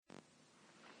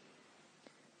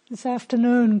This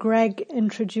afternoon, Greg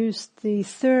introduced the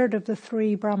third of the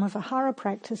three Brahma Vihara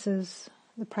practices,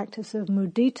 the practice of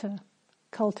mudita,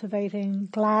 cultivating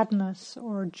gladness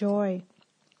or joy,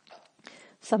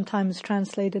 sometimes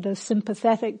translated as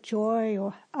sympathetic joy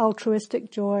or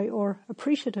altruistic joy or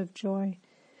appreciative joy.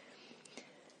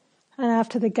 And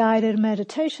after the guided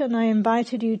meditation, I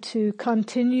invited you to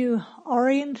continue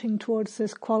orienting towards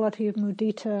this quality of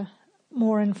mudita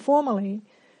more informally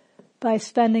by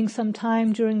spending some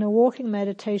time during the walking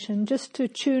meditation just to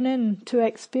tune in to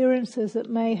experiences that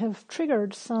may have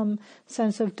triggered some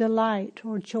sense of delight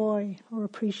or joy or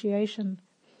appreciation.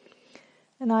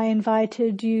 And I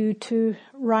invited you to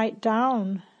write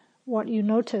down what you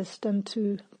noticed and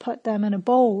to put them in a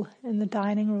bowl in the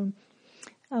dining room.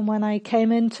 And when I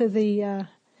came into the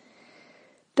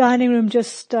dining room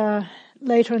just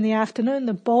later in the afternoon,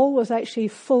 the bowl was actually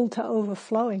full to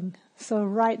overflowing. So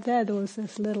right there was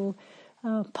this little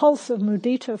pulse of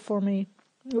mudita for me.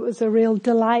 It was a real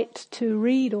delight to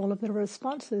read all of the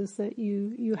responses that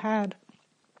you had.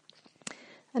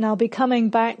 And I'll be coming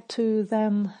back to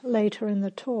them later in the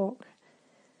talk.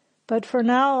 But for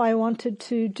now, I wanted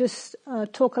to just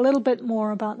talk a little bit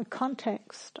more about the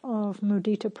context of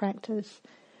mudita practice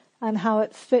and how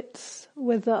it fits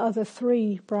with the other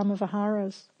three Brahma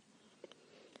Viharas.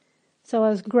 So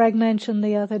as Greg mentioned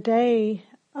the other day,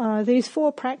 these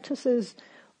four practices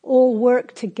all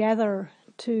work together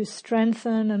to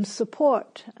strengthen and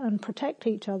support and protect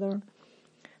each other,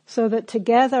 so that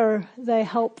together they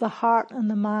help the heart and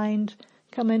the mind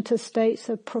come into states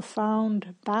of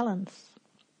profound balance.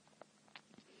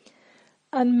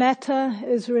 And metta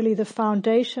is really the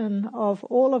foundation of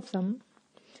all of them,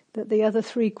 that the other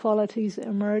three qualities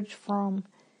emerge from.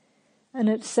 And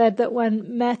it's said that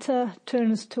when metta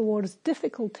turns towards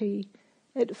difficulty,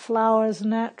 it flowers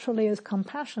naturally as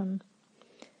compassion.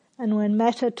 And when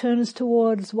metta turns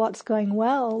towards what's going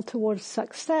well, towards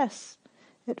success,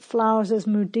 it flowers as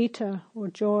mudita or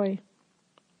joy.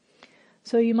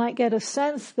 So you might get a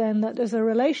sense then that there's a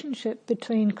relationship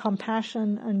between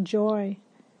compassion and joy.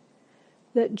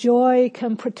 That joy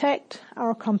can protect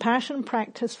our compassion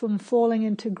practice from falling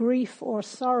into grief or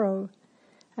sorrow.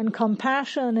 And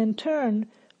compassion in turn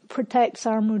protects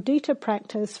our mudita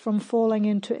practice from falling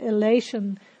into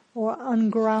elation or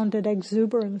ungrounded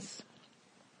exuberance.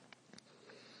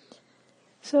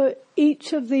 So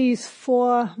each of these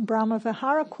four Brahma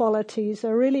Vihara qualities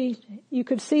are really, you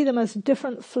could see them as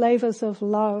different flavors of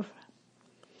love.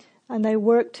 And they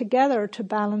work together to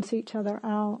balance each other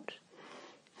out.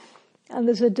 And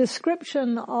there's a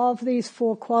description of these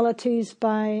four qualities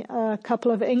by a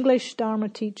couple of English Dharma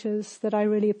teachers that I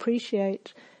really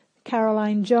appreciate,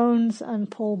 Caroline Jones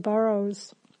and Paul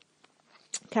Burrows.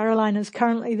 Caroline is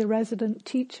currently the resident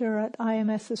teacher at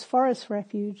IMS's Forest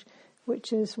Refuge,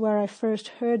 which is where I first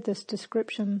heard this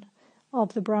description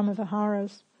of the Brahma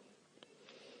Viharas.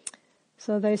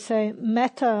 So they say,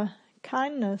 metta,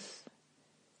 kindness,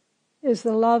 is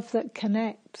the love that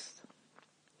connects.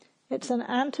 It's an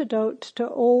antidote to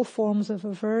all forms of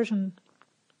aversion.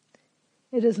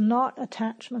 It is not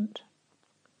attachment.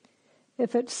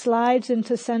 If it slides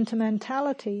into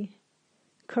sentimentality,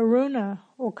 karuna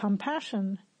or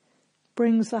compassion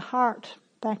brings the heart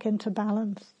back into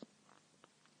balance.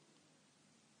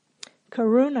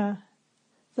 Karuna,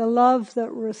 the love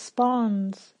that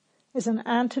responds, is an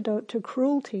antidote to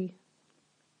cruelty.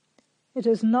 It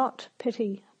is not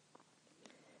pity.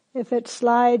 If it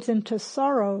slides into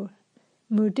sorrow,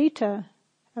 mudita,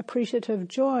 appreciative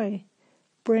joy,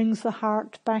 brings the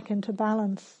heart back into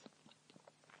balance.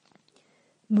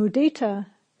 Mudita,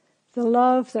 the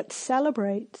love that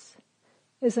celebrates,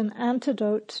 is an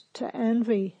antidote to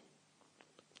envy.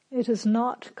 It is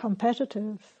not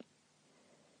competitive.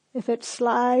 If it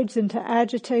slides into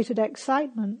agitated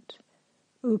excitement,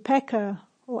 upekkha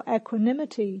or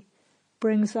equanimity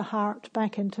brings the heart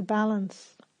back into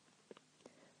balance.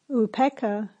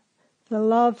 Upekkha, the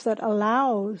love that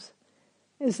allows,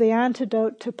 is the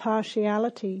antidote to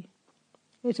partiality.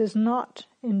 It is not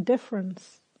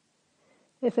indifference.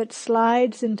 If it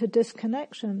slides into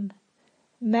disconnection,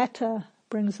 metta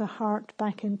brings the heart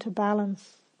back into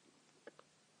balance.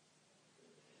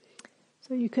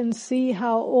 So you can see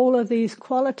how all of these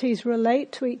qualities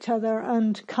relate to each other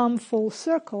and come full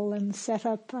circle and set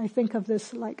up, I think of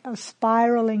this like a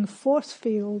spiraling force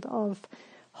field of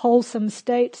wholesome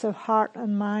states of heart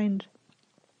and mind.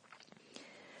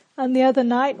 And the other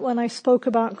night when I spoke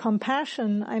about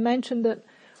compassion, I mentioned that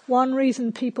one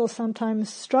reason people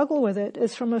sometimes struggle with it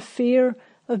is from a fear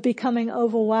of becoming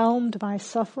overwhelmed by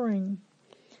suffering.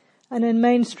 And in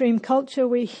mainstream culture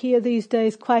we hear these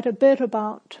days quite a bit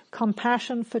about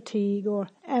compassion fatigue or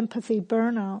empathy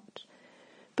burnout.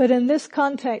 But in this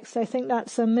context, I think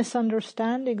that's a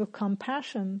misunderstanding of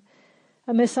compassion,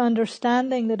 a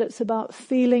misunderstanding that it's about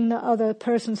feeling the other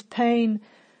person's pain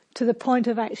to the point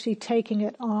of actually taking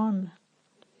it on.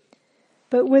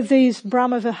 But with these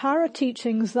Brahma Vihara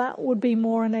teachings, that would be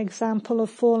more an example of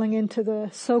falling into the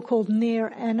so-called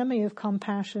near enemy of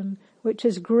compassion, which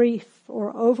is grief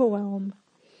or overwhelm.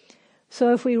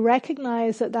 So if we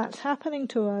recognize that that's happening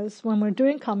to us when we're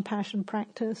doing compassion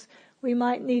practice, we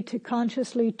might need to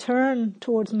consciously turn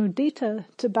towards mudita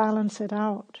to balance it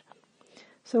out.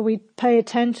 So we pay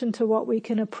attention to what we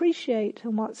can appreciate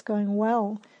and what's going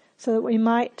well, so that we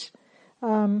might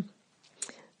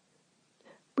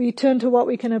we turn to what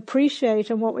we can appreciate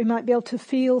and what we might be able to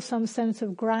feel some sense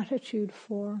of gratitude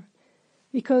for.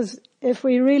 Because if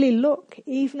we really look,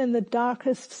 even in the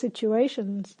darkest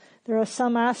situations, there are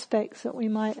some aspects that we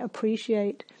might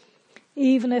appreciate.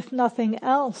 Even if nothing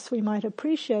else, we might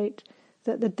appreciate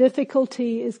that the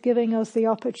difficulty is giving us the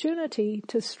opportunity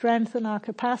to strengthen our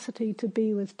capacity to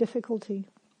be with difficulty.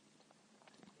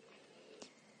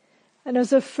 And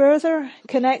there's a further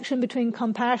connection between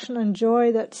compassion and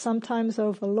joy that's sometimes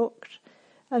overlooked.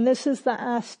 And this is the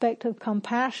aspect of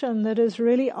compassion that is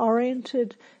really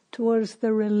oriented towards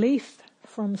the relief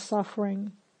from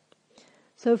suffering.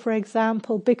 So for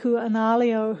example, Bhikkhu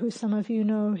Analayo, who some of you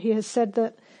know, he has said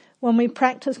that when we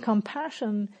practice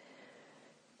compassion,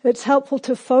 it's helpful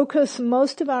to focus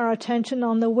most of our attention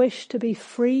on the wish to be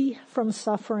free from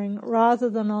suffering rather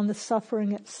than on the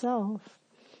suffering itself.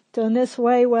 So in this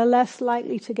way, we're less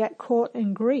likely to get caught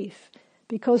in grief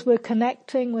because we're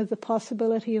connecting with the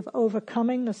possibility of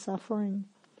overcoming the suffering.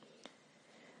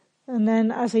 And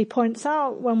then, as he points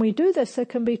out, when we do this, there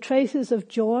can be traces of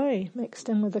joy mixed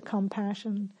in with the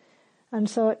compassion. And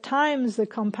so at times, the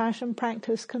compassion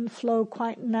practice can flow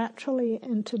quite naturally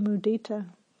into mudita.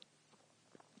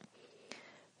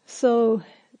 So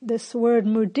this word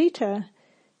mudita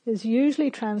is usually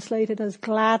translated as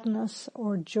gladness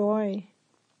or joy.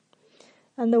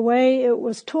 And the way it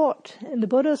was taught in the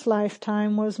Buddha's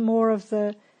lifetime was more of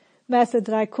the method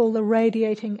that I call the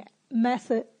radiating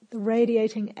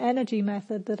energy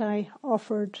method that I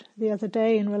offered the other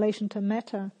day in relation to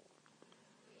metta.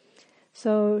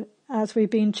 So as we've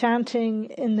been chanting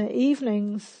in the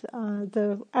evenings,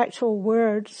 the actual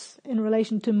words in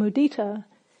relation to mudita,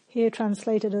 here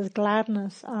translated as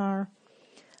gladness, are,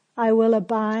 I will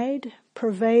abide,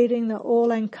 pervading the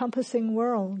all-encompassing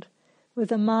world, with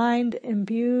a mind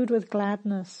imbued with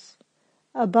gladness,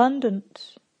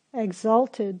 abundant,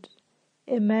 exalted,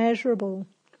 immeasurable,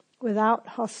 without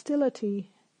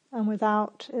hostility and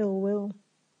without ill will.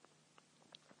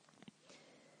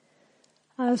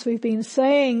 As we've been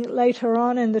saying, later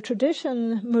on in the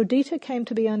tradition, mudita came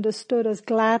to be understood as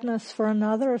gladness for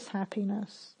another's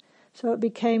happiness. So it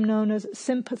became known as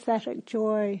sympathetic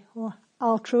joy or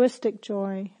altruistic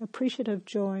joy, appreciative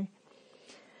joy.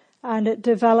 And it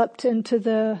developed into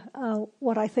the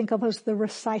what I think of as the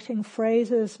reciting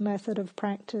phrases method of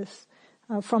practice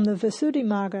from the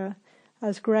Visuddhimagga,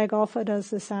 as Greg offered us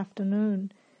this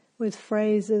afternoon, with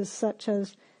phrases such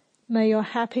as, may your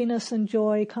happiness and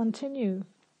joy continue.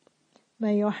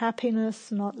 May your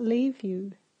happiness not leave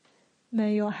you.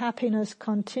 May your happiness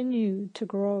continue to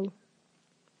grow.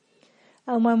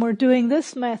 And when we're doing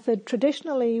this method,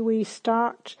 traditionally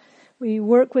we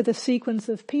work with a sequence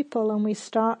of people and we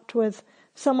start with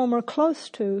someone we're close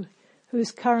to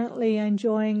who's currently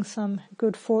enjoying some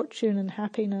good fortune and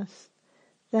happiness.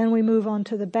 Then we move on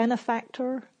to the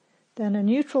benefactor, then a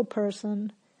neutral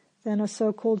person, then a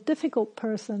so-called difficult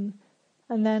person,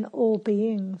 and then all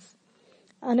beings.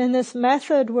 And in this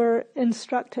method we're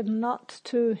instructed not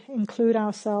to include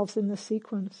ourselves in the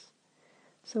sequence.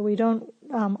 So we don't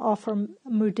offer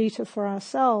mudita for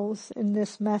ourselves in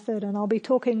this method, and I'll be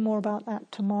talking more about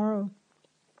that tomorrow.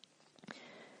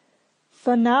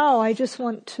 For now, I just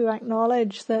want to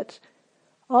acknowledge that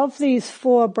of these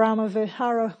 4 Brahma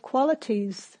Vihara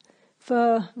qualities,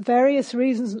 for various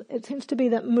reasons, it seems to be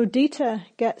that mudita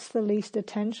gets the least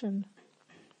attention.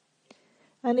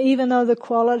 And even though the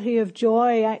quality of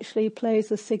joy actually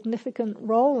plays a significant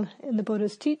role in the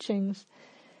Buddha's teachings,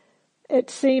 it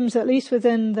seems, at least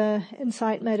within the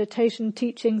insight meditation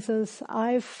teachings as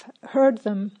I've heard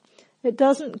them, it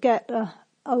doesn't get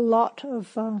a lot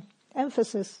of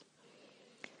emphasis.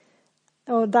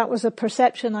 Oh, that was a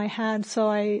perception I had, so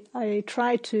I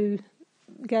tried to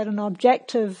get an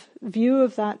objective view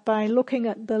of that by looking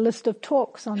at the list of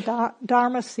talks on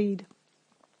Dharma Seed.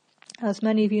 As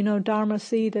many of you know, Dharma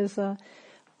Seed is an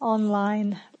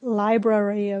online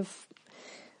library of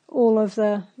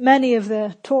many of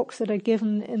the talks that are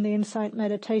given in the insight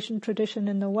meditation tradition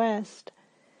in the West.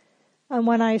 And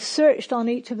when I searched on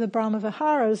each of the Brahma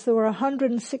Viharas, there were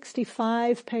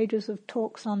 165 pages of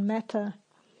talks on metta.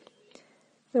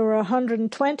 There were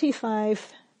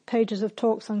 125 pages of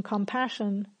talks on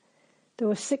compassion. There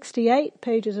were 68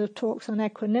 pages of talks on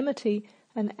equanimity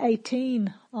and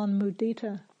 18 on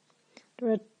mudita.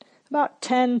 There are about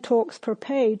 10 talks per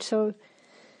page, so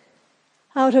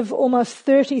out of almost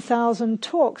 30,000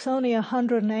 talks, only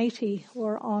 180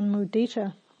 were on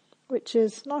mudita, which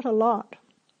is not a lot.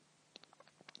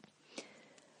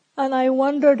 And I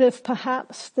wondered if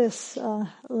perhaps this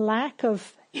lack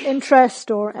of interest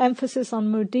or emphasis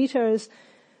on mudita is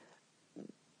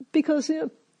because,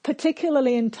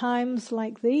 particularly in times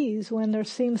like these, when there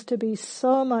seems to be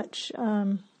so much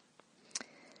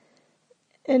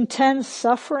intense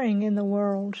suffering in the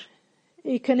world,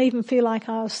 you can even feel like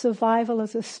our survival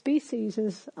as a species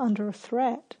is under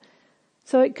threat.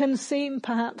 So it can seem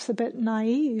perhaps a bit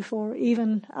naive or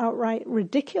even outright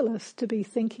ridiculous to be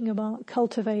thinking about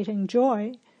cultivating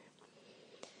joy.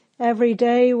 Every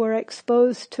day we're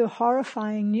exposed to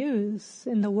horrifying news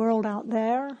in the world out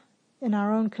there, in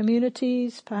our own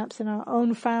communities, perhaps in our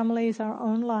own families, our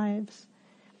own lives.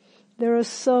 There are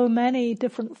so many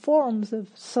different forms of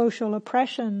social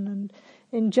oppression and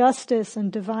injustice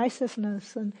and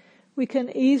divisiveness, and we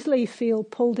can easily feel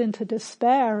pulled into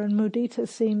despair, and mudita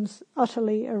seems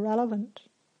utterly irrelevant.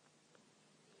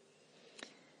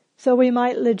 So we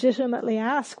might legitimately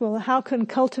ask, well, how can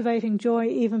cultivating joy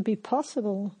even be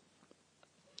possible,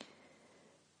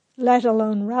 let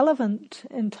alone relevant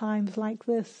in times like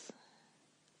this?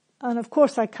 And of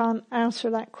course I can't answer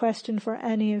that question for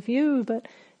any of you, but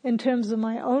in terms of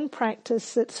my own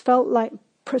practice, it's felt like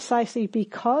precisely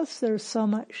because there's so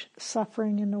much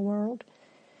suffering in the world,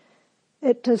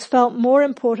 it has felt more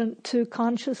important to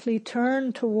consciously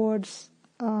turn towards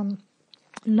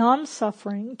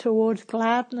non-suffering, towards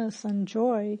gladness and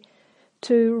joy,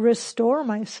 to restore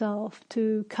myself,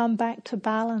 to come back to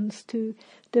balance, to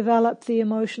develop the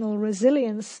emotional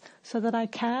resilience so that I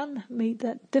can meet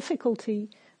that difficulty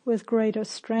with greater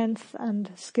strength and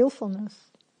skillfulness.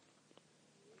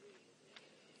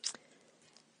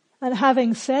 And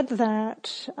having said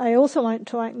that, I also want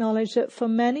to acknowledge that for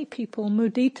many people,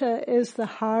 mudita is the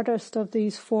hardest of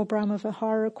these 4 Brahma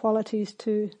Vihara qualities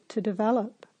to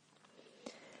develop.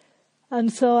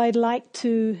 And so I'd like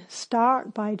to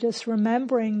start by just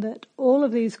remembering that all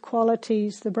of these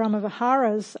qualities, the Brahma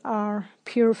Viharas, are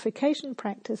purification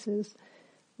practices,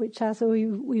 which, as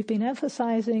we've been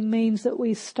emphasizing, means that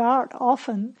we start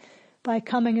often by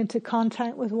coming into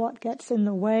contact with what gets in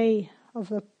the way of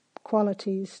the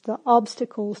qualities, the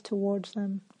obstacles towards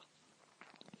them.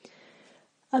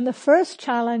 And the first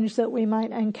challenge that we might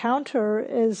encounter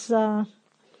is the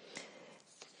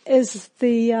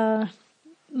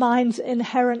mind's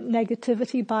inherent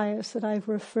negativity bias that I've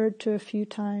referred to a few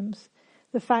times.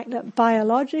 The fact that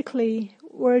biologically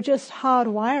we're just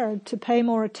hardwired to pay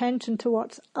more attention to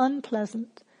what's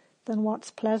unpleasant than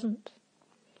what's pleasant.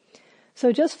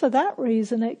 So just for that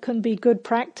reason, it can be good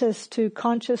practice to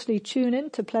consciously tune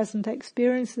into pleasant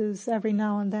experiences every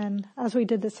now and then, as we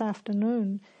did this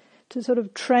afternoon, to sort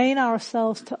of train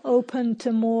ourselves to open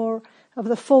to more of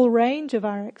the full range of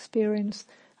our experience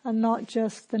and not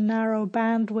just the narrow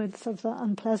bandwidth of the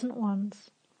unpleasant ones.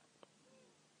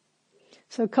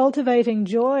 So cultivating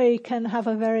joy can have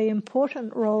a very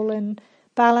important role in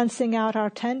balancing out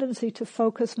our tendency to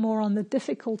focus more on the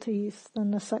difficulties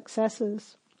than the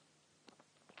successes.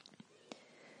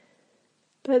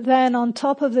 But then on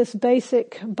top of this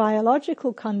basic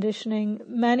biological conditioning,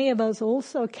 many of us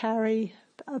also carry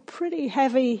a pretty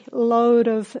heavy load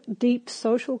of deep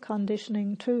social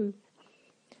conditioning too.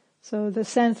 So the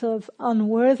sense of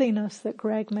unworthiness that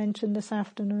Greg mentioned this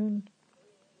afternoon.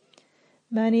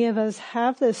 Many of us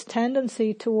have this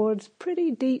tendency towards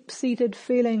pretty deep-seated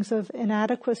feelings of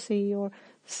inadequacy or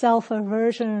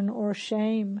self-aversion or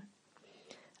shame.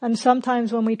 And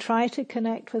sometimes when we try to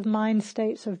connect with mind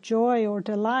states of joy or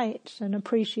delight and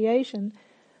appreciation,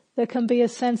 there can be a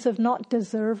sense of not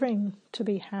deserving to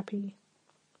be happy.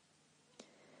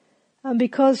 And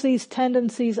because these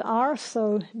tendencies are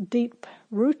so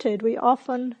deep-rooted, we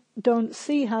often don't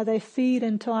see how they feed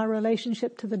into our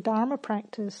relationship to the Dharma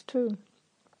practice too.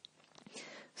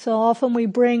 So often we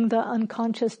bring the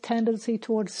unconscious tendency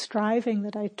towards striving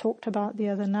that I talked about the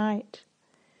other night.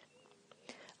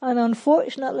 And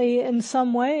unfortunately, in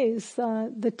some ways,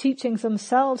 the teachings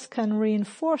themselves can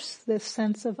reinforce this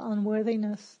sense of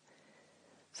unworthiness.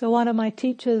 So one of my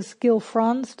teachers, Gil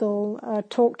Fronsdal,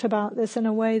 talked about this in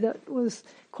a way that was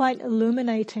quite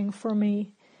illuminating for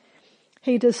me.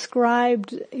 He was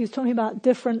talking about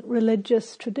different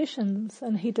religious traditions,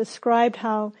 and he described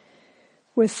how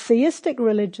With theistic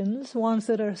religions, ones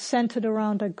that are centered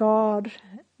around a god,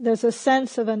 there's a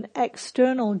sense of an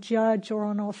external judge or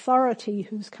an authority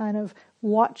who's kind of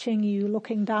watching you,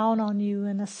 looking down on you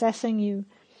and assessing you,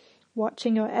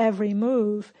 watching your every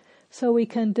move. So we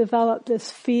can develop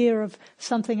this fear of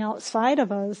something outside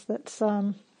of us that's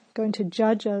going to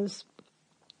judge us.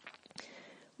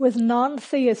 With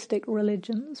non-theistic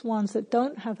religions, ones that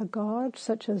don't have a god,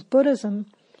 such as Buddhism,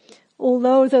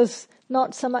 although there's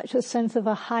not so much a sense of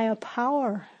a higher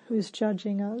power who's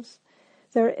judging us,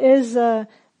 there is an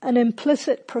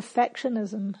implicit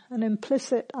perfectionism, an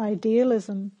implicit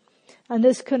idealism, and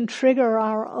this can trigger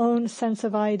our own sense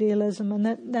of idealism,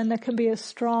 and then there can be a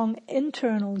strong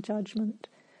internal judgment.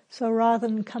 So rather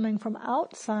than coming from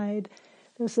outside,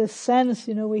 there's this sense,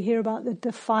 we hear about the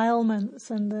defilements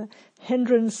and the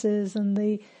hindrances and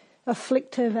the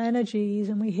afflictive energies,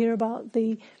 and we hear about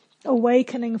the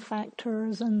awakening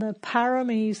factors and the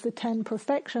paramis, the 10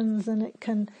 perfections, and it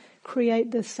can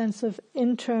create this sense of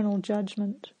internal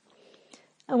judgment.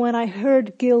 And when I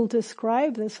heard Gil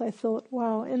describe this, I thought,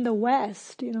 wow, in the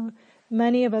West,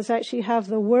 many of us actually have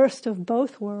the worst of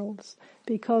both worlds,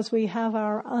 because we have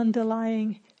our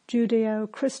underlying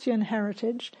Judeo-Christian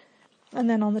heritage, and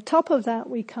then on the top of that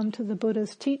we come to the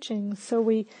Buddha's teachings, so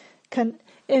we can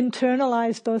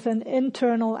internalize both an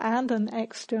internal and an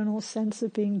external sense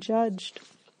of being judged.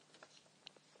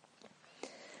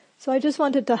 So I just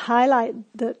wanted to highlight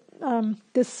that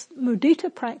this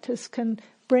mudita practice can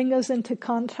bring us into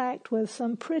contact with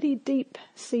some pretty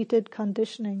deep-seated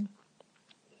conditioning.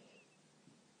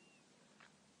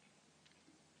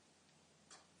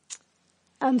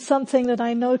 And something that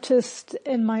I noticed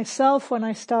in myself when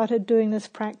I started doing this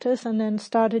practice, and then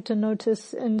started to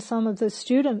notice in some of the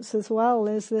students as well,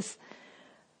 is this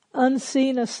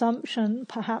unseen assumption,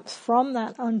 perhaps from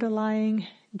that underlying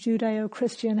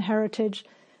Judeo-Christian heritage,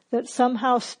 that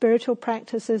somehow spiritual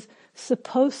practice is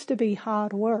supposed to be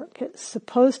hard work. It's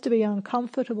supposed to be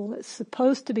uncomfortable. It's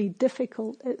supposed to be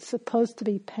difficult. It's supposed to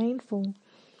be painful.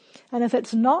 And if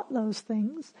it's not those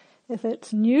things, if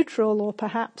it's neutral or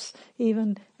perhaps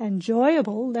even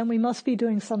enjoyable, then we must be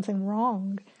doing something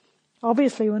wrong.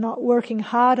 Obviously, we're not working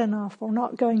hard enough, or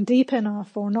not going deep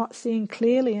enough, or not seeing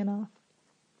clearly enough.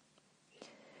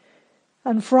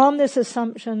 And from this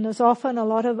assumption, there's often a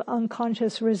lot of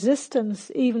unconscious resistance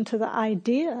even to the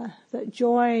idea that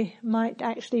joy might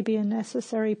actually be a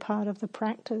necessary part of the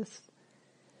practice.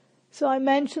 So I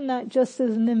mention that just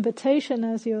as an invitation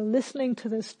as you're listening to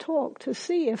this talk to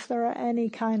see if there are any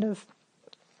kind of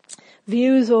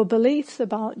views or beliefs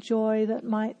about joy that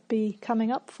might be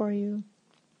coming up for you.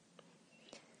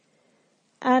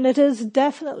 And it is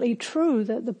definitely true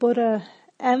that the Buddha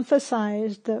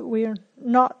emphasized that we're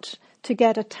not to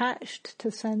get attached to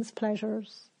sense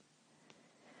pleasures.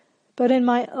 But in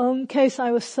my own case, I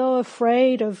was so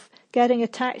afraid of getting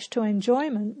attached to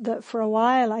enjoyment that for a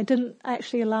while I didn't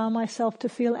actually allow myself to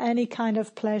feel any kind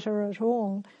of pleasure at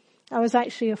all. I was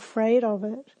actually afraid of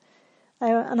it.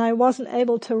 And I wasn't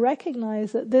able to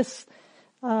recognize that this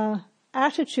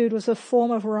attitude was a form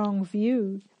of wrong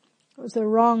view. It was a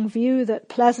wrong view that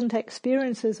pleasant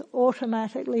experiences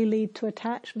automatically lead to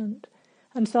attachment.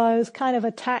 And so I was kind of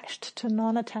attached to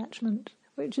non-attachment,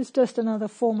 which is just another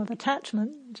form of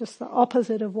attachment, just the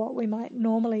opposite of what we might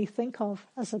normally think of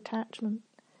as attachment.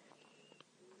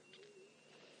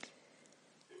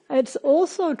 It's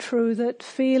also true that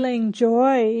feeling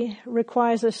joy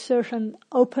requires a certain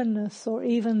openness or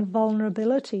even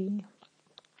vulnerability.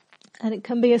 And it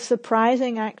can be a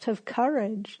surprising act of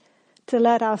courage to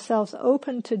let ourselves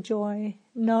open to joy,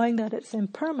 knowing that it's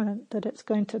impermanent, that it's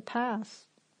going to pass.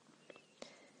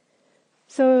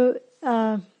 So,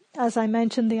 as I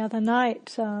mentioned the other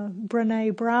night,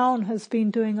 Brené Brown has been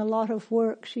doing a lot of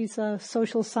work. She's a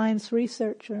social science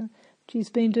researcher. She's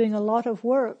been doing a lot of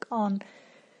work on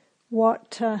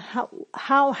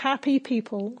how happy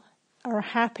people are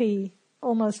happy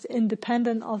almost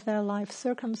independent of their life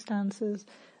circumstances.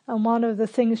 And one of the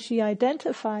things she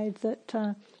identified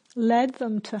that led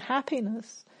them to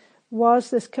happiness was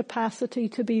this capacity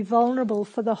to be vulnerable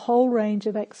for the whole range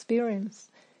of experience.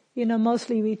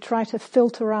 Mostly we try to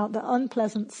filter out the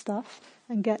unpleasant stuff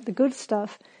and get the good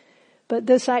stuff, but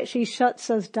this actually shuts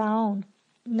us down,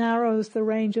 narrows the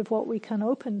range of what we can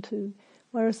open to.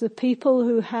 Whereas the people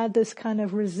who had this kind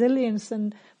of resilience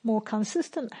and more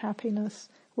consistent happiness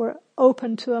were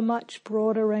open to a much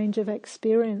broader range of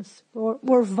experience, or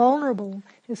were vulnerable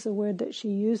is the word that she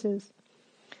uses.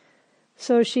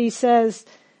 So she says,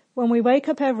 when we wake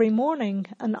up every morning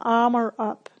and armor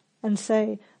up and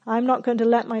say, I'm not going to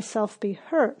let myself be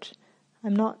hurt,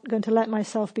 I'm not going to let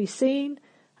myself be seen,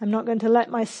 I'm not going to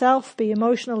let myself be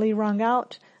emotionally wrung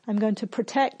out. I'm going to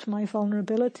protect my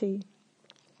vulnerability.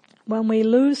 When we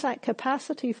lose that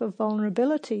capacity for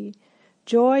vulnerability,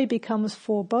 joy becomes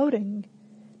foreboding,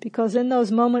 because in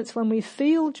those moments when we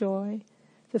feel joy,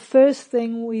 the first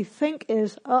thing we think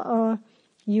is,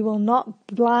 you will not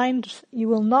blindside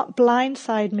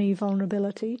me,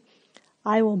 vulnerability.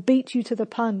 I will beat you to the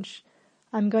punch.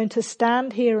 I'm going to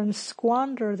stand here and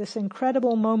squander this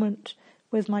incredible moment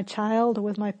with my child or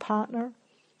with my partner,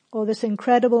 or this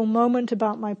incredible moment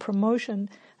about my promotion,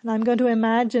 and I'm going to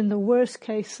imagine the worst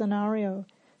case scenario.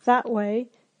 That way,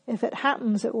 if it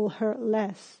happens, it will hurt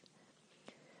less.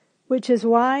 Which is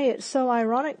why it's so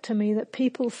ironic to me that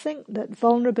people think that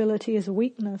vulnerability is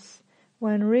weakness,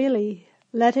 when really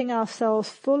letting ourselves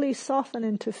fully soften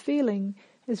into feeling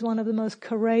is one of the most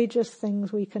courageous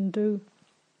things we can do.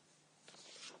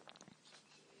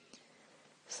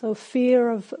 So fear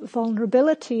of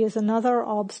vulnerability is another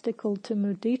obstacle to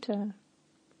mudita.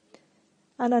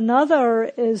 And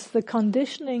another is the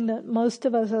conditioning that most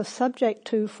of us are subject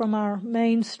to from our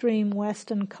mainstream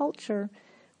Western culture,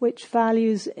 which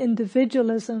values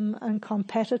individualism and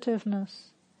competitiveness.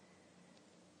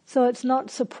 So it's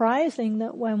not surprising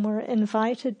that when we're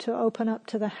invited to open up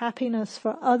to the happiness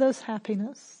for others'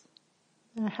 happiness,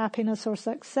 their happiness or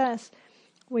success,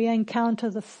 we encounter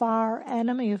the far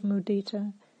enemy of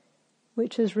mudita,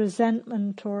 which is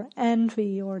resentment or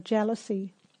envy or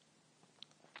jealousy.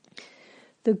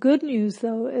 The good news,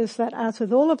 though, is that as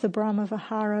with all of the Brahma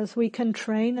Viharas, we can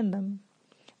train in them.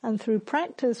 And through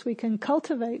practice, we can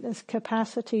cultivate this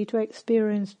capacity to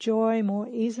experience joy more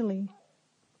easily.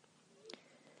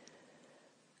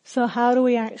 So how do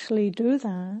we actually do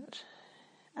that?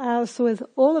 As with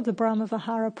all of the Brahma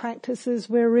Vihara practices,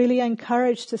 we're really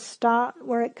encouraged to start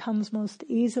where it comes most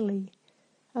easily,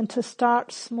 and to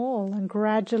start small and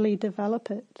gradually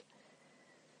develop it.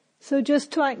 So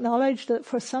just to acknowledge that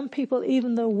for some people,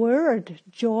 even the word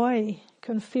joy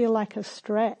can feel like a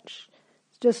stretch.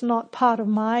 It's just not part of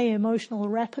my emotional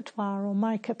repertoire or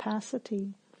my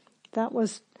capacity. That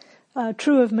was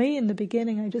true of me in the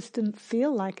beginning. I just didn't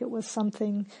feel like it was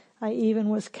something I even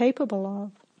was capable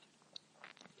of.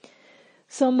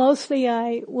 So mostly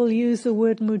I will use the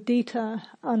word mudita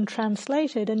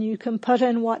untranslated, and you can put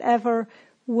in whatever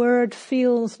word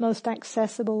feels most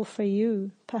accessible for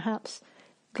you. Perhaps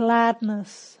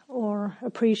gladness or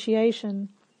appreciation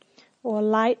or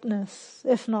lightness,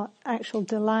 if not actual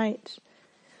delight.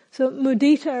 So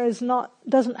mudita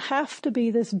doesn't have to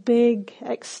be this big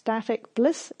ecstatic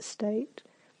bliss state.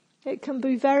 It can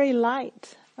be very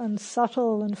light and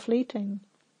subtle and fleeting.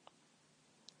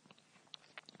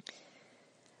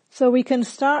 So we can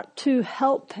start to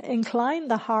help incline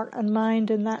the heart and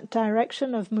mind in that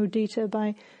direction of mudita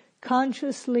by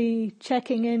consciously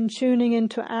checking in, tuning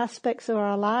into aspects of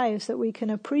our lives that we can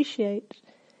appreciate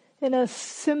in a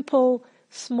simple,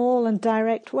 small and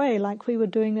direct way, like we were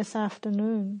doing this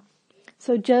afternoon.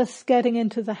 So just getting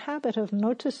into the habit of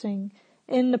noticing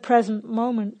in the present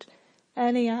moment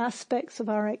any aspects of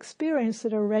our experience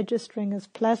that are registering as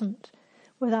pleasant,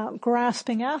 without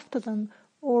grasping after them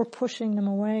or pushing them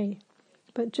away,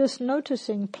 but just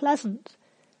noticing pleasant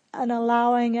and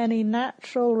allowing any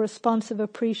natural responsive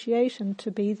appreciation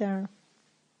to be there.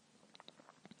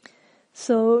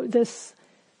 So this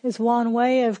is one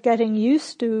way of getting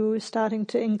used to starting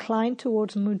to incline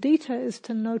towards mudita, is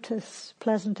to notice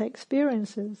pleasant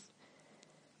experiences.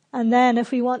 And then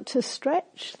if we want to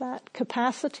stretch that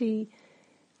capacity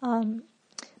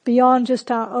beyond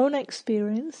just our own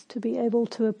experience, to be able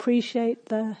to appreciate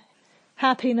the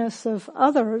happiness of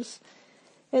others,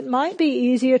 it might be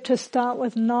easier to start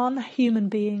with non-human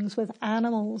beings, with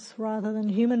animals rather than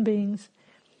human beings.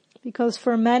 Because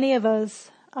for many of us,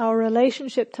 our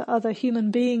relationship to other human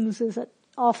beings is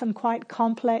often quite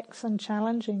complex and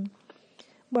challenging.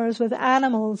 Whereas with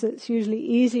animals, it's usually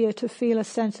easier to feel a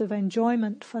sense of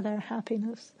enjoyment for their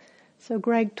happiness. So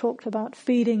Greg talked about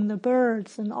feeding the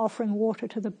birds and offering water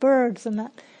to the birds and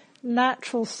that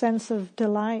natural sense of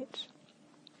delight.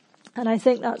 And I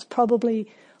think that's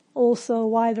probably also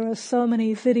why there are so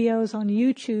many videos on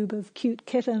YouTube of cute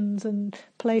kittens and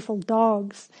playful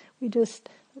dogs.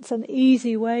 It's an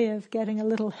easy way of getting a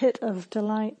little hit of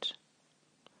delight.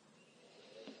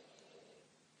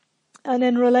 And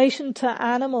in relation to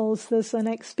animals, there's an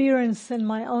experience in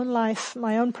my own life,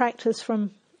 my own practice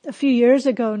from a few years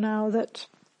ago now, that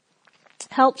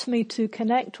helped me to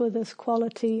connect with this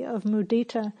quality of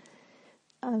mudita.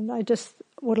 And I just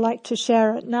would like to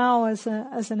share it now as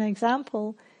an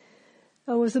example.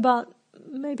 It was about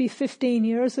maybe 15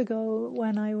 years ago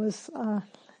when I was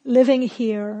living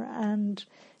here, and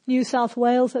New South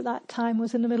Wales at that time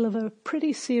was in the middle of a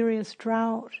pretty serious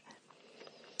drought.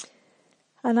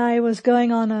 And I was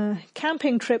going on a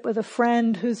camping trip with a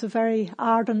friend who's a very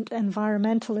ardent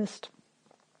environmentalist.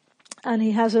 And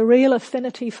he has a real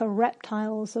affinity for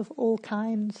reptiles of all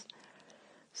kinds.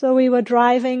 So we were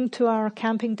driving to our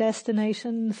camping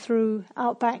destination through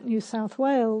outback New South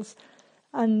Wales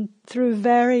and through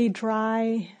very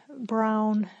dry,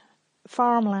 brown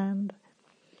farmland.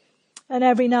 And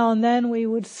every now and then we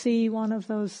would see one of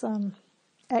those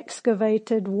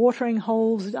excavated watering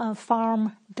holes,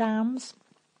 farm dams.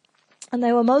 And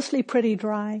they were mostly pretty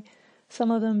dry.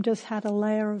 Some of them just had a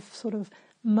layer of sort of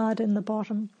mud in the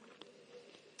bottom.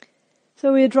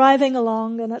 So we were driving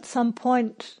along, and at some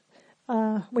point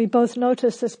we both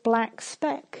noticed this black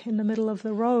speck in the middle of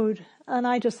the road. And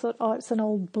I just thought, oh, it's an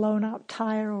old blown out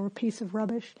tire or a piece of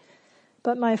rubbish.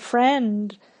 But my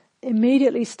friend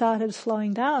immediately started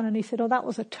slowing down, and he said, oh, that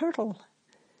was a turtle.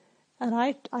 And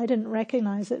I didn't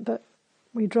recognize it, but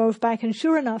we drove back, and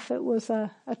sure enough, it was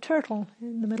a turtle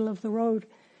in the middle of the road.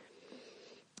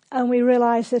 And we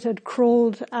realized it had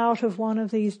crawled out of one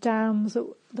of these dams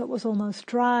that was almost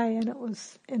dry, and it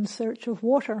was in search of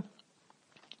water.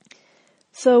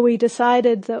 So we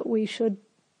decided that we should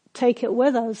take it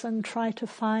with us and try to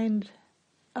find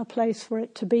a place for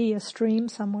it to be, a stream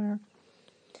somewhere.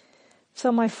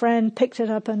 So my friend picked it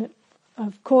up, and it,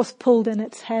 of course, pulled in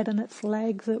its head and its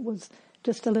legs. It was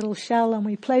just a little shell, and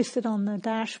we placed it on the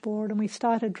dashboard, and we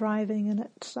started driving, and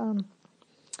it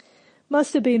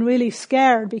must have been really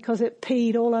scared because it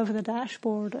peed all over the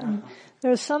dashboard. And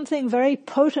there's something very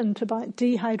potent about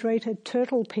dehydrated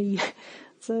turtle pee.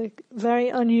 It's a very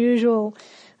unusual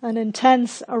and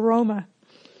intense aroma.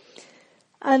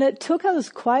 And it took us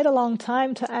quite a long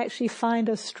time to actually find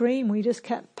a stream. We just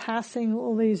kept passing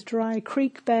all these dry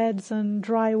creek beds and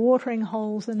dry watering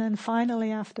holes, and then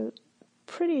finally, after a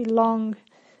pretty long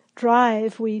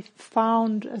drive, we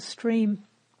found a stream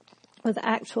with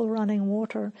actual running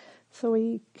water.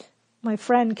 So my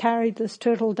friend carried this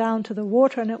turtle down to the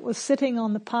water, and it was sitting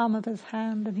on the palm of his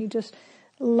hand, and he just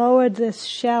lowered this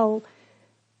shell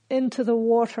into the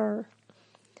water.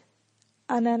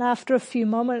 And then after a few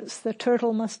moments, the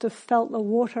turtle must have felt the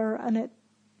water, and it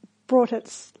brought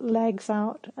its legs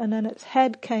out, and then its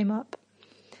head came up.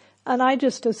 And I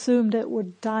just assumed it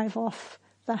would dive off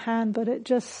the hand, but it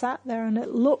just sat there, and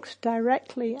it looked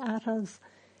directly at us.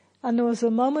 And there was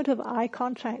a moment of eye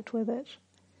contact with it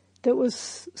that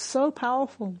was so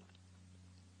powerful.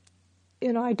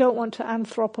 You know, I don't want to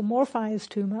anthropomorphize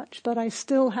too much, but I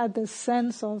still had this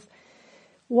sense of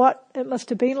what it must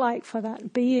have been like for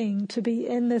that being to be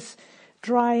in this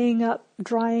drying up,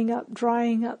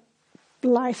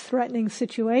 life-threatening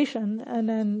situation, and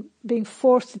then being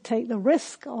forced to take the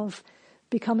risk of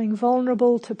becoming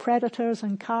vulnerable to predators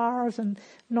and cars and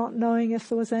not knowing if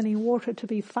there was any water to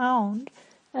be found,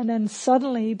 and then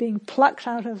suddenly being plucked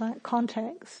out of that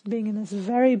context, being in this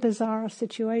very bizarre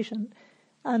situation,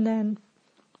 and then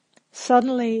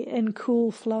suddenly in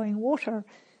cool flowing water.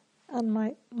 And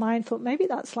my mind thought, maybe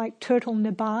that's like turtle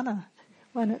nibbana,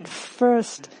 when it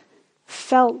first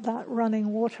felt that running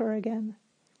water again.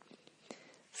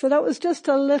 So that was just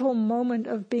a little moment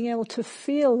of being able to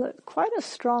feel quite a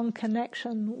strong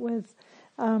connection with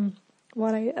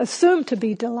what I assumed to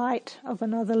be delight of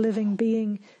another living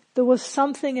being. There was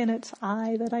something in its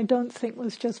eye that I don't think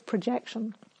was just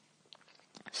projection.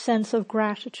 Sense of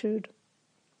gratitude.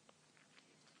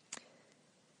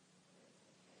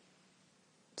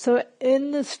 So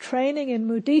in this training in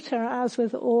mudita, as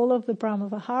with all of the Brahma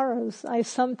Viharas, I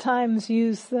sometimes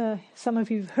use some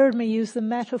of you have heard me use the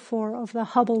metaphor of the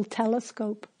Hubble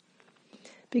telescope.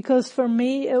 Because for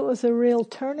me it was a real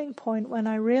turning point when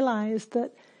I realized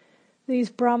that these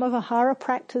Brahma Vihara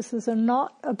practices are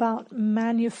not about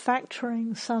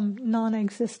manufacturing some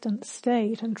non-existent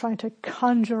state and trying to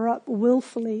conjure up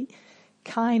willfully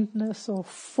kindness or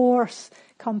force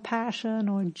compassion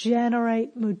or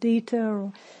generate mudita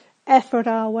or effort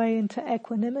our way into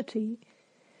equanimity.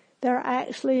 They're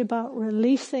actually about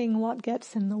releasing what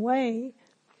gets in the way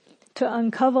to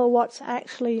uncover what's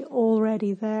actually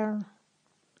already there.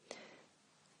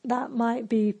 That might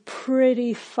be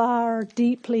pretty far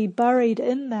deeply buried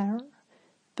in there,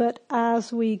 but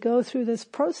as we go through this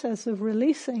process of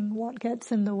releasing what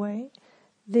gets in the way,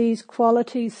 these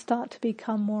qualities start to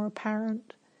become more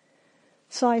apparent.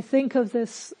 So I think of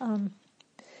this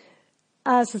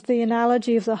as the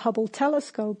analogy of the Hubble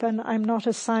telescope, and I'm not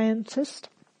a scientist,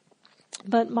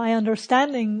 but my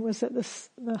understanding was that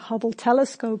the Hubble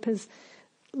telescope is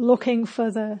looking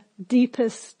for the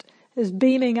deepest, is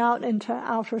beaming out into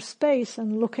outer space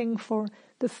and looking for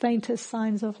the faintest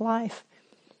signs of life.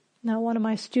 Now, one of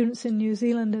my students in New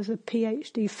Zealand is a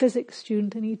PhD physics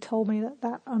student, and he told me that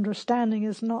that understanding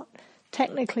is not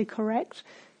technically correct,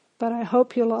 but I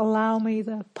hope you'll allow me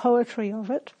the poetry of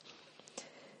it.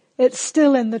 It's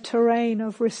still in the terrain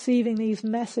of receiving these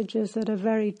messages that are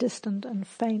very distant and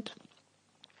faint.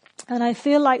 And I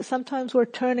feel like sometimes we're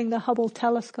turning the Hubble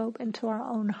telescope into our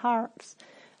own hearts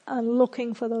and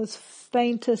looking for those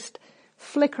faintest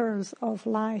flickers of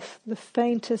life, the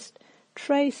faintest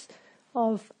trace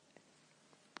of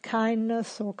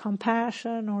kindness or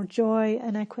compassion or joy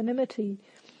and equanimity.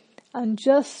 And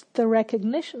just the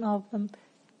recognition of them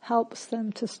helps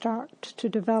them to start to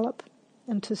develop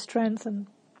and to strengthen.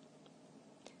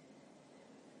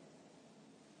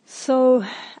 So,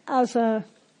 as a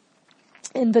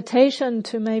invitation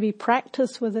to maybe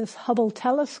practice with this Hubble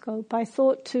telescope, I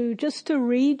thought to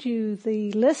read you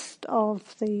the list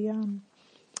of the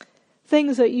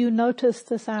things that you noticed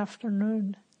this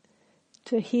afternoon,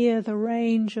 to hear the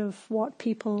range of what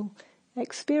people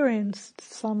experienced.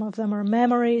 Some of them are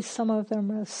memories, some of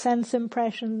them are sense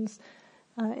impressions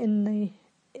in the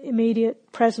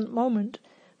immediate present moment,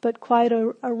 but quite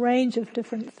a range of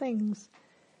different things.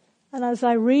 And as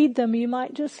I read them, you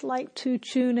might just like to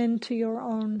tune into your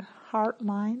own heart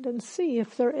mind and see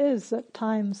if there is at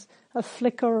times a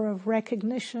flicker of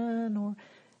recognition or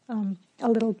a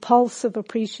little pulse of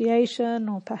appreciation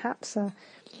or perhaps a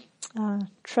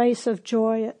trace of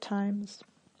joy at times.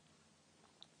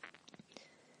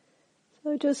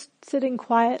 So just sitting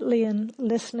quietly and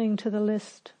listening to the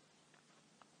list.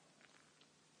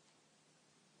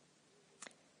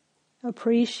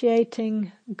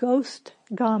 Appreciating ghost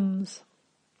gums.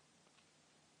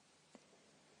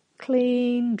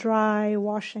 Clean, dry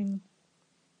washing.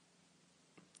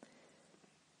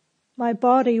 My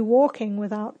body walking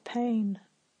without pain.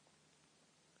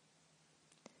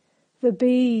 The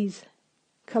bees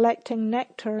collecting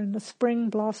nectar in the spring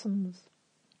blossoms.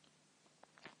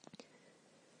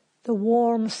 The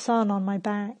warm sun on my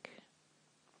back.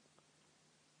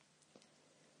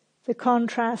 The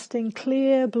contrasting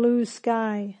clear blue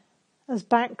sky as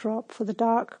backdrop for the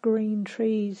dark green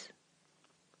trees.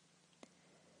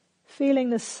 Feeling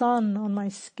the sun on my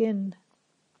skin.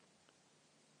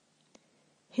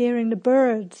 Hearing the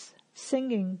birds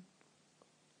singing.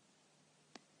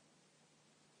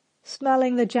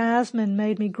 Smelling the jasmine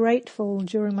made me grateful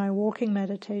during my walking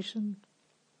meditation.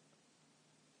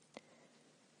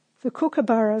 The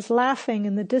kookaburras laughing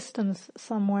in the distance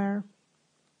somewhere.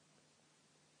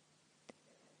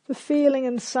 The feeling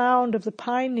and sound of the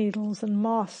pine needles and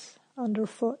moss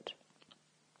underfoot.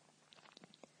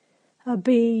 A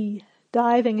bee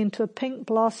diving into a pink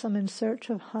blossom in search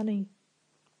of honey.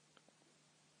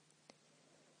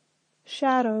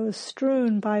 Shadows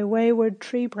strewn by wayward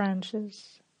tree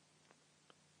branches.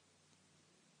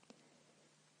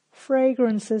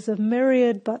 Fragrances of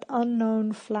myriad but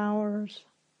unknown flowers.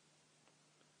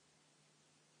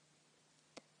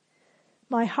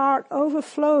 My heart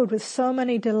overflowed with so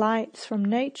many delights from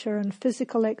nature and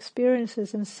physical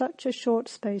experiences in such a short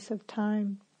space of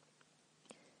time.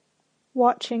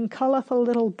 Watching colorful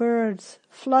little birds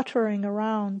fluttering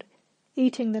around,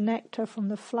 eating the nectar from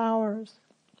the flowers.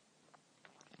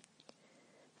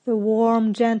 The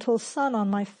warm, gentle sun on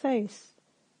my face,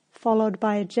 followed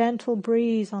by a gentle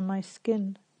breeze on my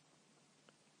skin.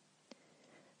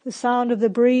 The sound of the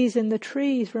breeze in the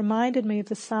trees reminded me of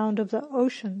the sound of the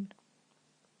ocean.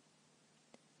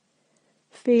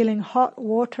 Feeling hot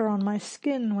water on my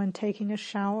skin when taking a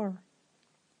shower.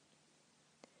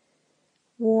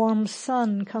 Warm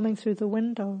sun coming through the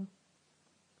window.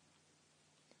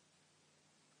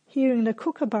 Hearing the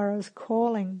kookaburras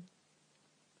calling.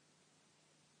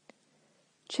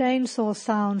 Chainsaw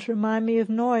sounds remind me of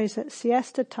noise at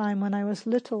siesta time when I was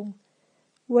little,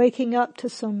 waking up to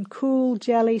some cool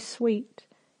jelly sweet,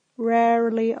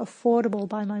 rarely affordable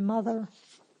by my mother.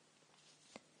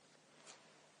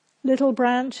 Little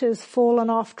branches fallen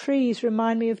off trees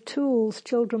remind me of tools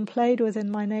children played with in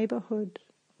my neighborhood.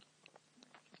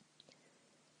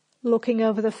 Looking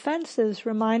over the fences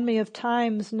remind me of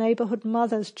times neighborhood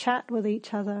mothers chat with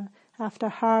each other after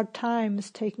hard times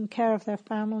taking care of their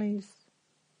families.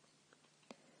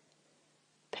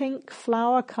 Pink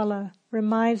flower color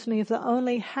reminds me of the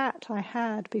only hat I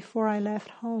had before I left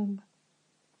home.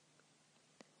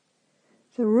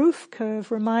 The roof curve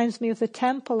reminds me of the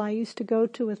temple I used to go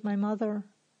to with my mother.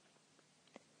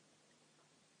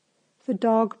 The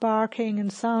dog barking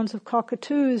and sounds of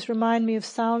cockatoos remind me of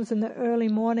sounds in the early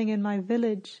morning in my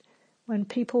village when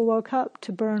people woke up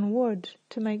to burn wood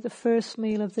to make the first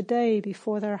meal of the day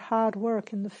before their hard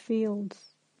work in the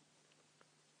fields.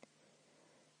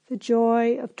 The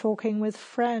joy of talking with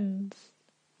friends.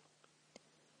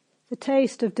 the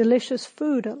taste of delicious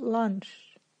food at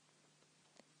lunch,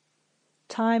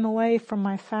 time away from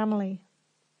my family.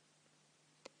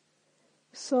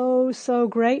 So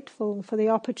grateful for the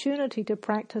opportunity to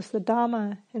practice the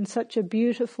Dhamma in such a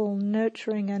beautiful,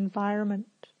 nurturing environment.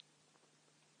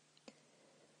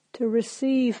 To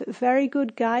receive very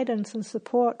good guidance and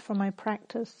support for my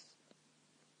practice.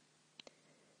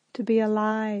 To be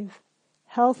alive,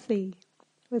 healthy,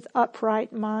 with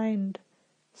upright mind,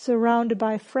 surrounded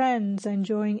by friends,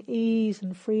 enjoying ease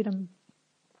and freedom.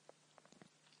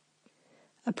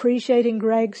 Appreciating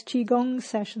Greg's Qigong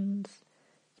sessions,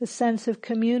 the sense of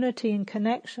community and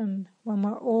connection when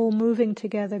we're all moving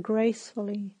together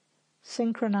gracefully,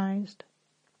 synchronized.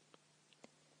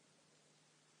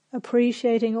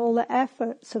 Appreciating all the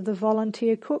efforts of the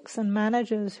volunteer cooks and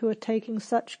managers who are taking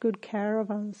such good care of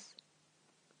us.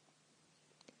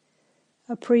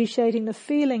 Appreciating the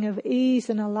feeling of ease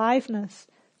and aliveness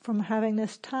from having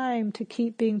this time to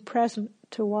keep being present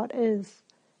to what is,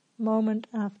 moment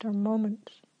after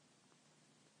moment.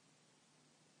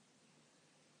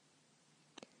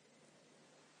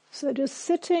 So just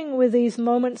sitting with these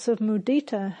moments of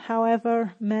mudita,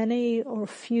 however many or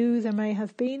few there may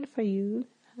have been for you,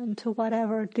 and to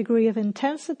whatever degree of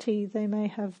intensity they may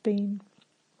have been,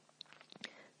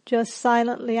 just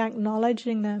silently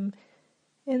acknowledging them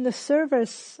in the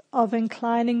service of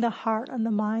inclining the heart and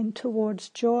the mind towards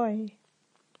joy.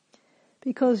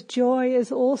 Because joy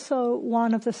is also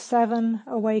one of the 7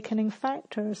 awakening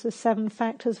factors, the 7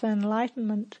 factors of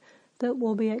enlightenment that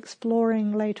we'll be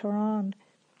exploring later on.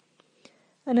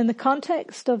 And in the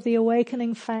context of the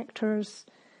awakening factors,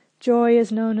 joy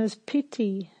is known as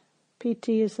piti.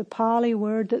 Piti is the Pali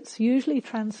word that's usually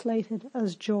translated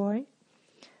as joy,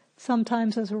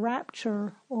 sometimes as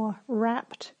rapture or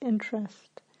rapt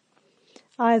interest.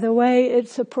 Either way,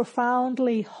 it's a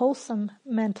profoundly wholesome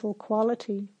mental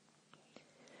quality.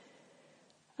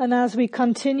 And as we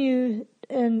continue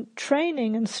in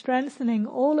training and strengthening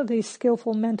all of these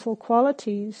skillful mental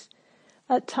qualities,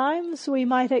 at times we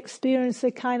might experience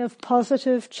a kind of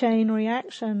positive chain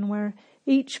reaction where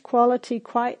each quality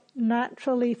quite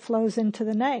naturally flows into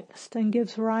the next and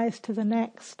gives rise to the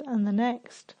next and the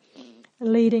next,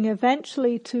 leading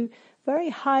eventually to very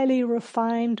highly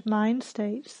refined mind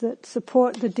states that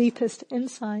support the deepest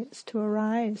insights to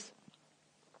arise.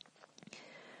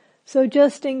 So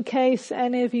just in case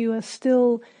any of you are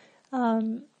still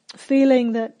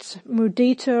feeling that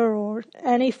mudita or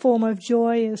any form of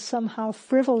joy is somehow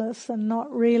frivolous and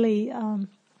not really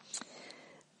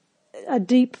a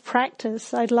deep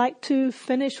practice, I'd like to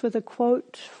finish with a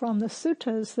quote from the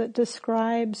suttas that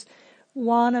describes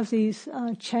one of these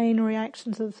chain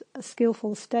reactions of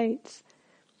skillful states.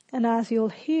 And as you'll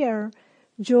hear,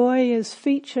 joy is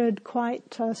featured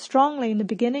quite strongly in the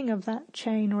beginning of that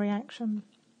chain reaction.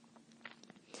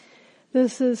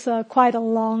 This is quite a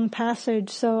long passage,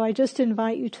 so I just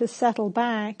invite you to settle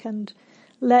back and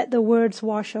let the words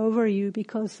wash over you,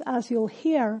 because as you'll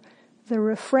hear, the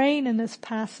refrain in this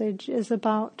passage is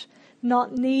about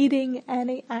not needing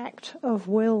any act of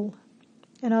will.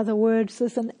 In other words,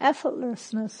 there's an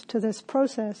effortlessness to this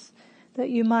process that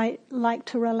you might like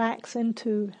to relax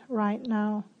into right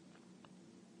now.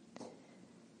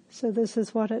 So this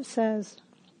is what it says.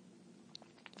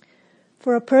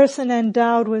 For a person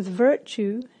endowed with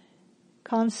virtue,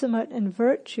 consummate in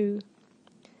virtue,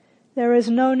 there is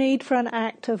no need for an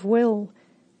act of will.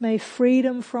 May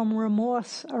freedom from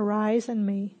remorse arise in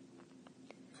me.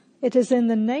 It is in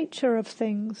the nature of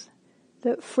things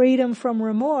that freedom from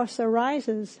remorse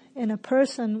arises in a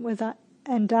person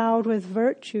endowed with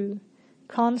virtue,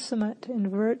 consummate in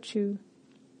virtue.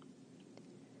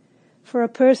 For a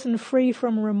person free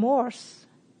from remorse,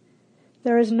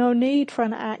 there is no need for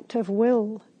an act of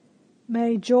will.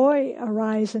 May joy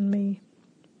arise in me.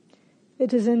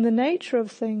 It is in the nature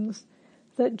of things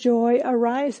that joy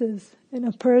arises in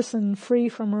a person free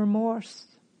from remorse.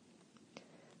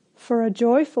 For a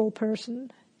joyful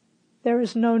person, there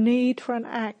is no need for an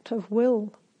act of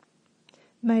will.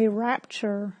 May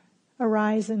rapture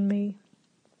arise in me.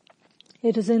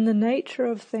 It is in the nature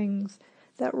of things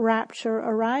that rapture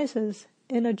arises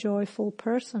in a joyful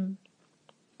person.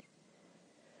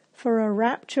 For a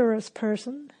rapturous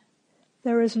person,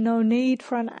 there is no need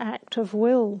for an act of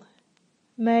will.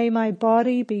 May my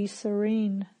body be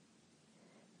serene.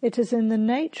 It is in the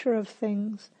nature of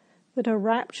things that a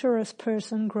rapturous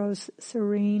person grows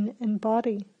serene in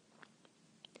body.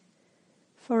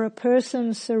 For a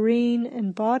person serene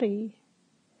in body,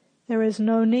 there is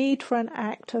no need for an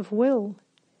act of will.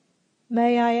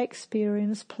 May I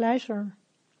experience pleasure.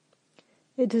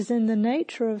 It is in the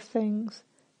nature of things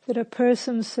that a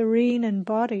person serene in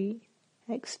body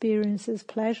experiences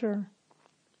pleasure.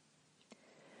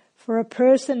 For a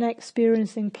person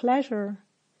experiencing pleasure,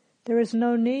 there is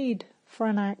no need for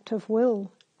an act of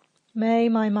will. May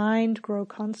my mind grow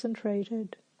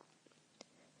concentrated.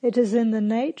 It is in the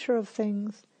nature of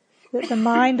things that the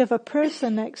mind of a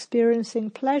person experiencing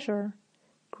pleasure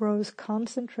grows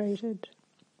concentrated.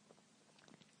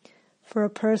 For a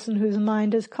person whose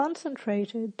mind is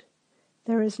concentrated,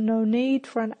 there is no need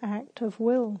for an act of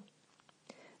will.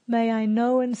 May I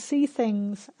know and see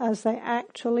things as they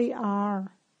actually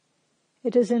are.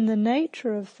 It is in the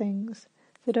nature of things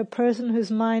that a person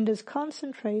whose mind is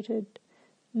concentrated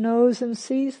knows and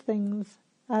sees things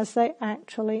as they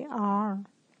actually are.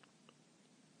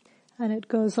 And it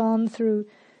goes on through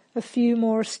a few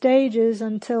more stages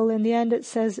until in the end it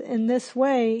says, in this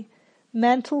way,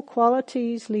 mental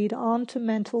qualities lead on to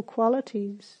mental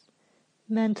qualities.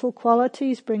 Mental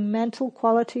qualities bring mental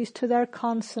qualities to their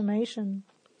consummation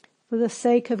for the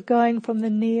sake of going from the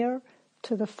near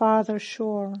to the farther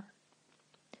shore.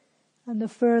 And the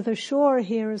further shore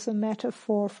here is a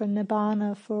metaphor for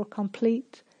nibbana, for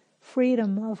complete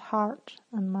freedom of heart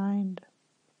and mind.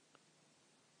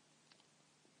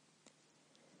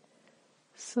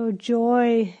 So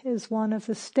joy is one of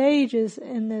the stages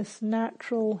in this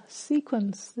natural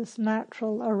sequence, this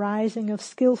natural arising of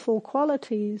skillful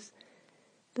qualities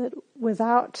that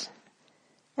without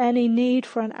any need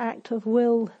for an act of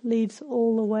will leads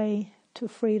all the way to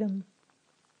freedom.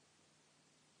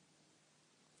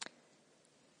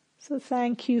 So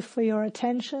thank you for your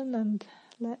attention, and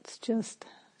let's just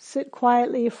sit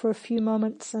quietly for a few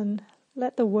moments and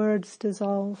let the words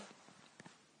dissolve.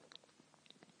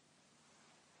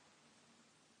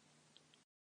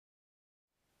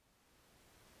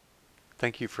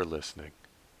 Thank you for listening.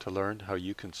 To learn how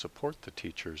you can support the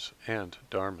teachers and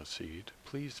Dharma Seed,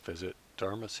 please visit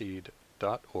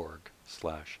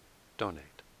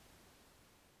dharmaseed.org/donate.